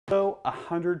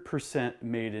100%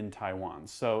 made in Taiwan.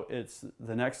 So it's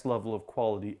the next level of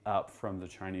quality up from the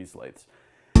Chinese lathes.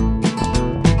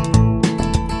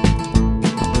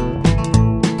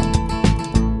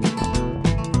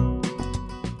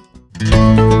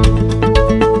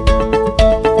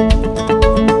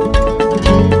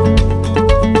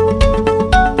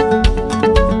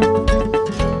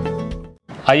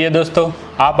 आइए दोस्तों,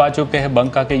 आप आ चुके हैं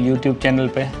बंका के YouTube चैनल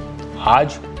पे।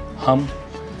 आज हम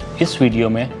इस वीडियो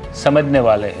में समझने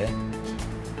वाले हैं,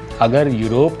 अगर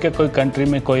यूरोप के कोई कंट्री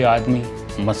में कोई आदमी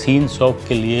मशीन शॉप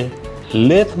के लिए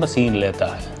लेथ मशीन लेता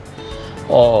है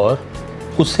और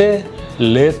उसे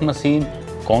लेथ मशीन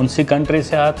कौन सी कंट्री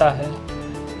से आता है,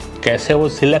 कैसे वो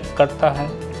सिलेक्ट करता है,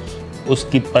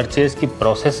 उसकी परचेज़ की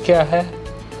प्रोसेस क्या है,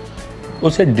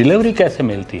 उसे डिलीवरी कैसे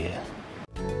मिलती है।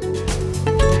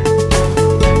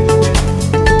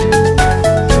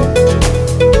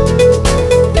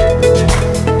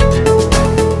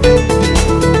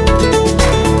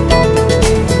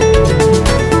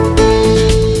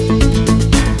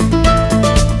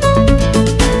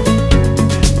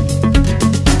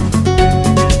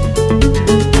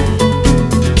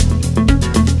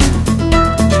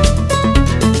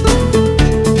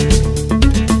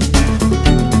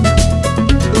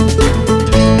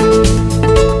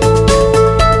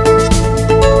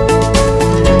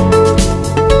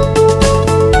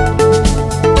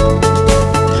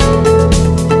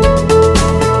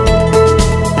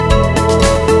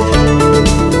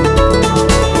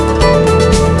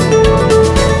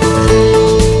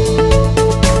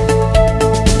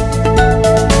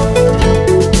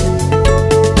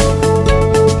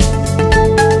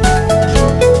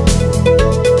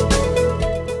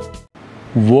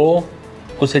 वो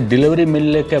उसे डिलीवरी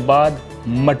मिलने के बाद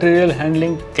मटेरियल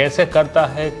हैंडलिंग कैसे करता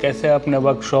है, कैसे अपने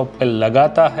वर्कशॉप पे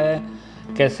लगाता है,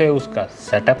 कैसे उसका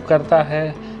सेटअप करता है,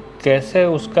 कैसे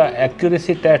उसका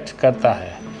एक्यूरेसी टेस्ट करता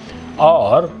है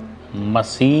और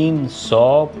मशीन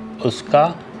शॉप उसका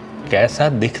कैसा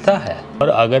दिखता है। और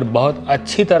अगर बहुत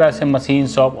अच्छी तरह से मशीन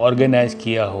शॉप ऑर्गेनाइज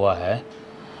किया हुआ है,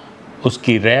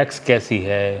 उसकी रैक्स कैसी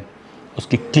है,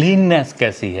 उसकी क्लीननेस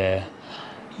कैसी है,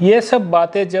 ये सब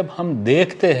बातें जब हम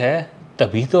देखते हैं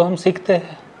तभी तो हम सीखते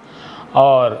हैं।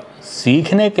 और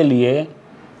सीखने के लिए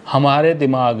हमारे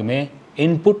दिमाग में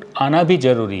इनपुट आना भी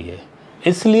ज़रूरी है।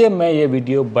 इसलिए मैं ये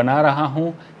वीडियो बना रहा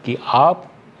हूँ कि आप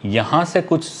यहाँ से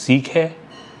कुछ सीखें,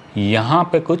 यहाँ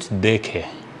पे कुछ देखें।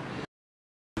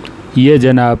 ये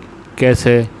जनाब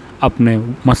कैसे अपने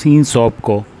मशीन शॉप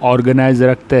को ऑर्गेनाइज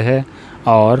रखते हैं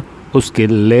और उसके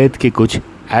लेथ की कुछ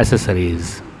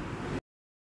accessories.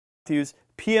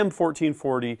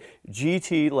 PM1440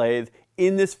 GT lathe.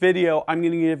 In this video, I'm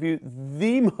going to give you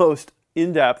the most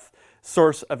in-depth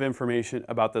source of information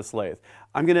about this lathe.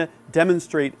 I'm going to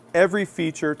demonstrate every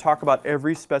feature, talk about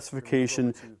every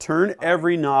specification, turn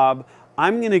every knob.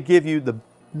 I'm going to give you the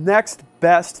next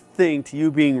best thing to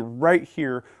you being right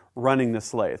here running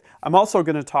this lathe. I'm also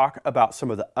going to talk about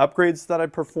some of the upgrades that I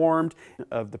performed,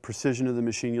 of the precision of the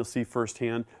machine you'll see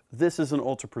firsthand. This is an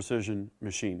ultra precision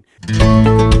machine.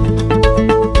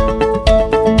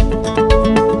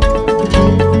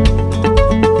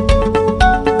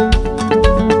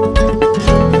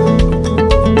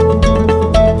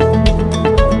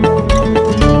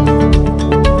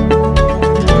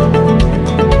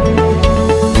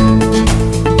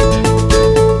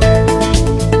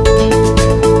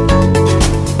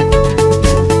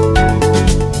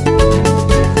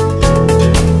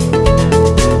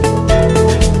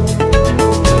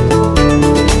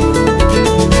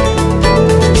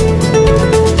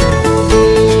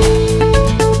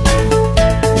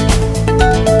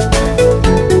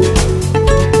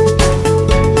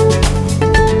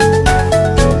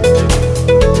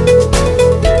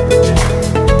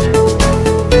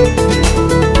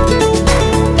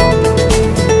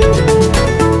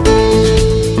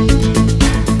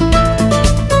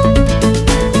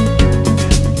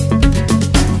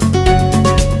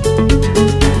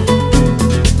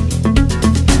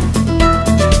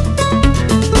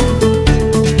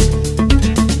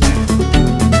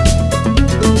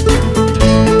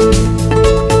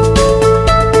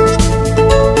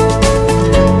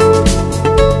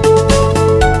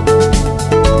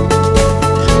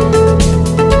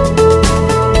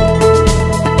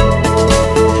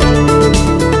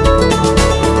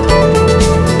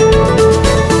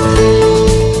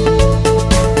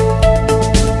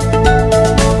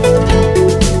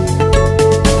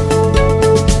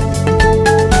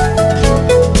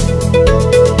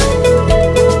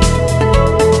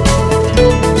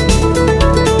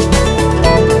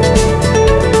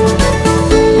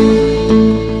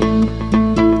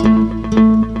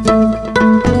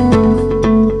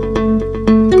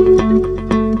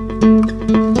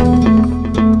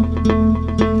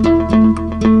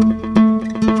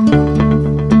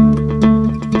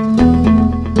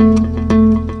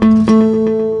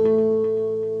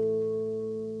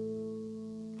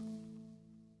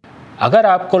 अगर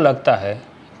आपको लगता है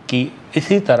कि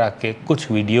इसी तरह के कुछ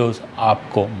videos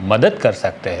आपको मदद कर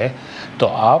सकते हैं तो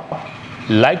आप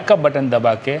लाइक का बटन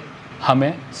दबा के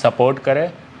हमें सपोर्ट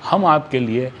करें। हम आपके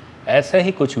लिए ऐसे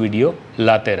ही कुछ वीडियो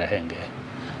लाते रहेंगे।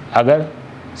 अगर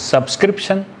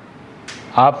सब्सक्रिप्शन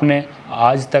आपने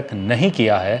आज तक नहीं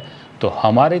किया है तो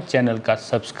हमारे चैनल का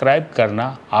सब्सक्राइब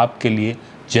करना आपके लिए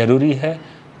ज़रूरी है,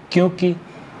 क्योंकि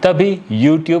तभी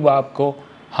YouTube आपको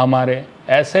हमारे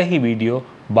ऐसे ही वीडियो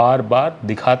बार बार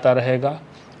दिखाता रहेगा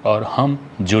और हम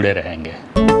जुड़े रहेंगे।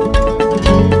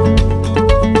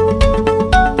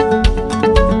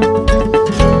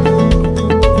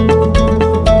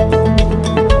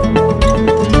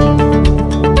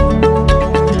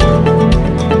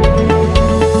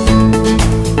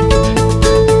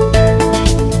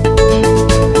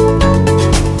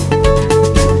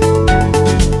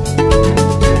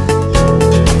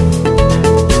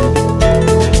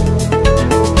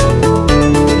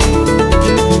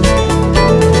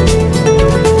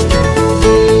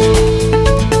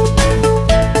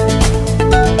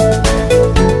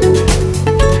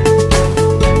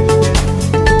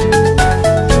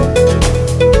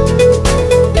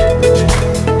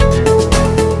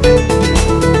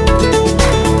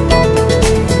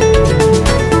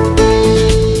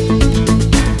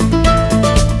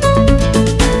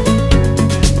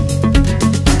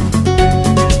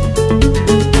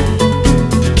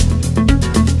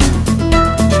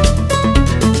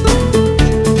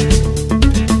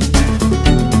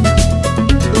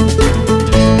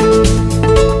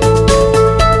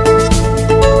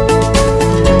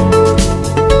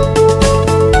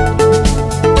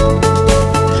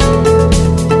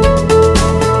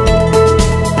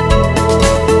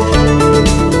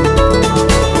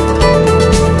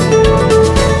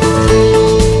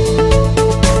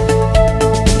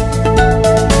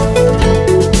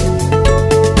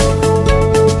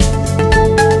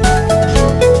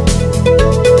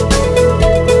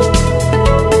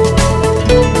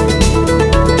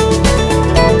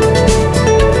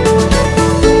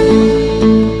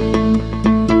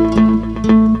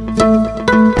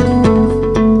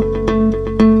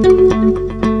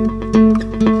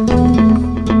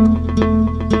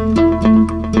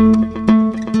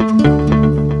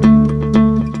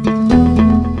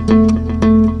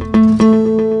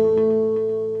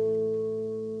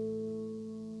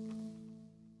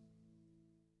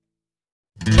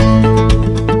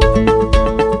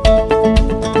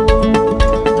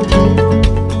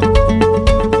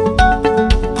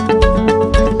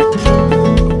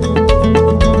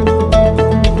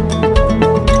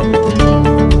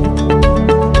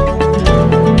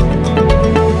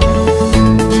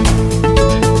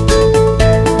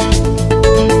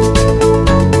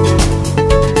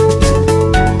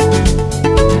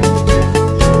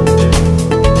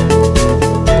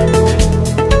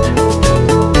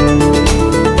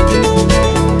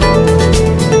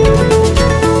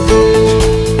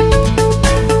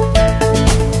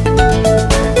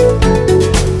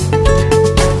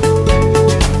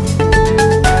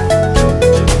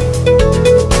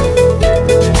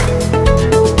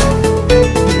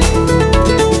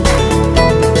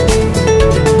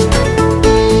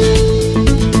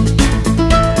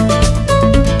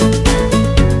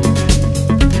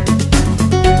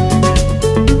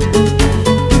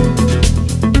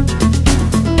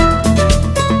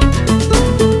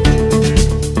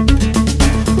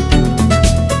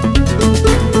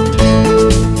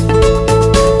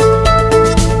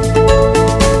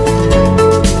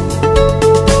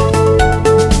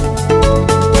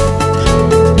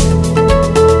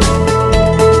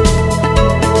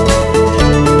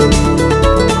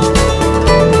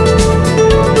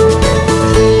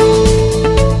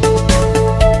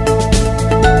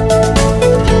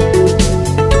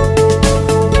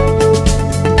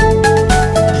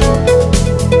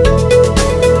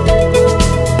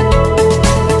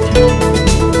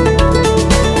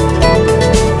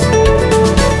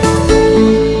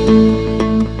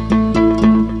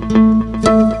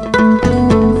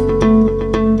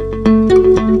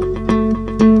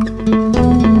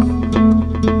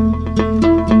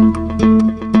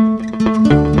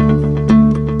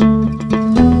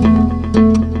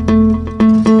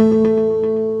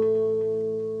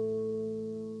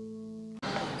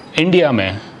 इंडिया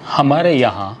में हमारे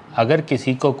यहाँ अगर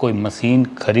किसी को कोई मशीन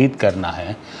ख़रीद करना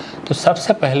है तो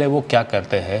सबसे पहले वो क्या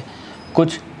करते हैं,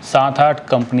 कुछ 7-8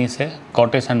 कंपनी से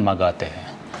कोटेशन मंगाते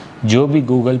हैं। जो भी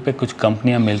गूगल पे कुछ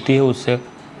कंपनियाँ मिलती है उससे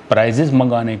प्राइजेज़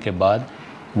मंगाने के बाद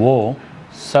वो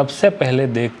सबसे पहले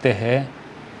देखते हैं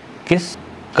किस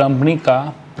कंपनी का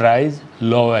प्राइस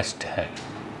लोवेस्ट है।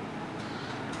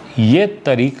 ये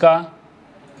तरीका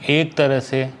एक तरह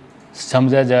से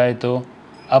समझा जाए तो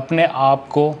अपने आप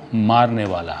को मारने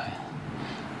वाला है।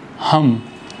 हम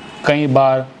कई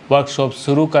बार वर्कशॉप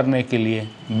शुरू करने के लिए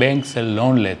बैंक से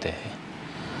लोन लेते हैं।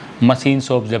 मशीन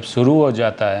शॉप जब शुरू हो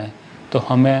जाता है तो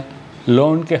हमें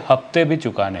लोन के हफ्ते भी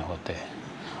चुकाने होते हैं,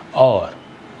 और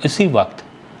इसी वक्त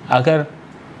अगर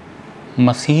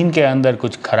मशीन के अंदर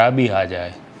कुछ खराबी आ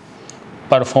जाए,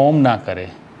 परफॉर्म ना करे,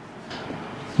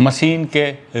 मशीन के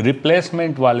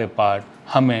रिप्लेसमेंट वाले पार्ट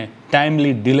हमें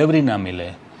टाइमली डिलीवरी ना मिले,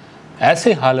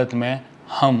 ऐसे हालत में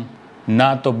हम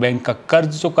ना तो बैंक का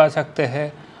कर्ज चुका सकते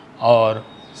हैं और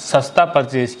सस्ता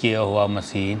परचेज किया हुआ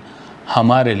मशीन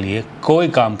हमारे लिए कोई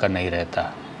काम का नहीं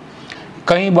रहता।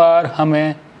 कई बार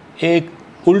हमें एक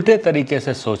उल्टे तरीके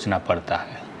से सोचना पड़ता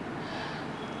है।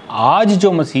 आज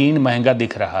जो मशीन महंगा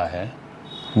दिख रहा है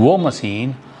वो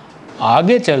मशीन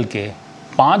आगे चल के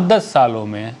 5-10 सालों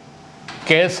में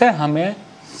कैसे हमें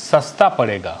सस्ता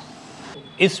पड़ेगा।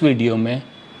 इस वीडियो में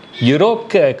यूरोप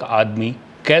के एक आदमी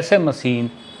कैसे मशीन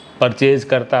परचेज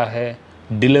करता है,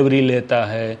 डिलीवरी लेता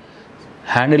है,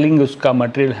 हैंडलिंग, उसका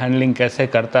मटेरियल हैंडलिंग कैसे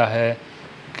करता है,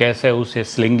 कैसे उसे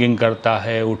स्लिंगिंग करता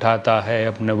है, उठाता है,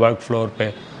 अपने वर्क फ्लोर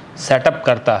पे सेटअप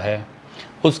करता है,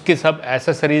 उसकी सब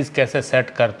एसेसरीज़ कैसे सेट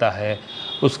करता है,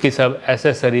 उसकी सब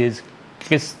एसेसरीज़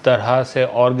किस तरह से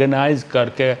ऑर्गेनाइज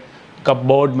करके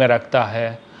कपबोर्ड में रखता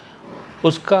है,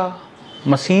 उसका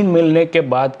मशीन मिलने के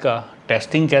बाद का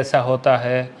टेस्टिंग कैसा होता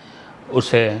है,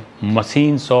 उसे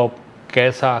मशीन शॉप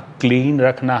कैसा क्लीन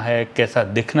रखना है, कैसा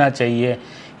दिखना चाहिए,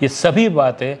 ये सभी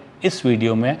बातें इस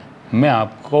वीडियो में मैं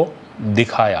आपको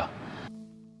दिखाया।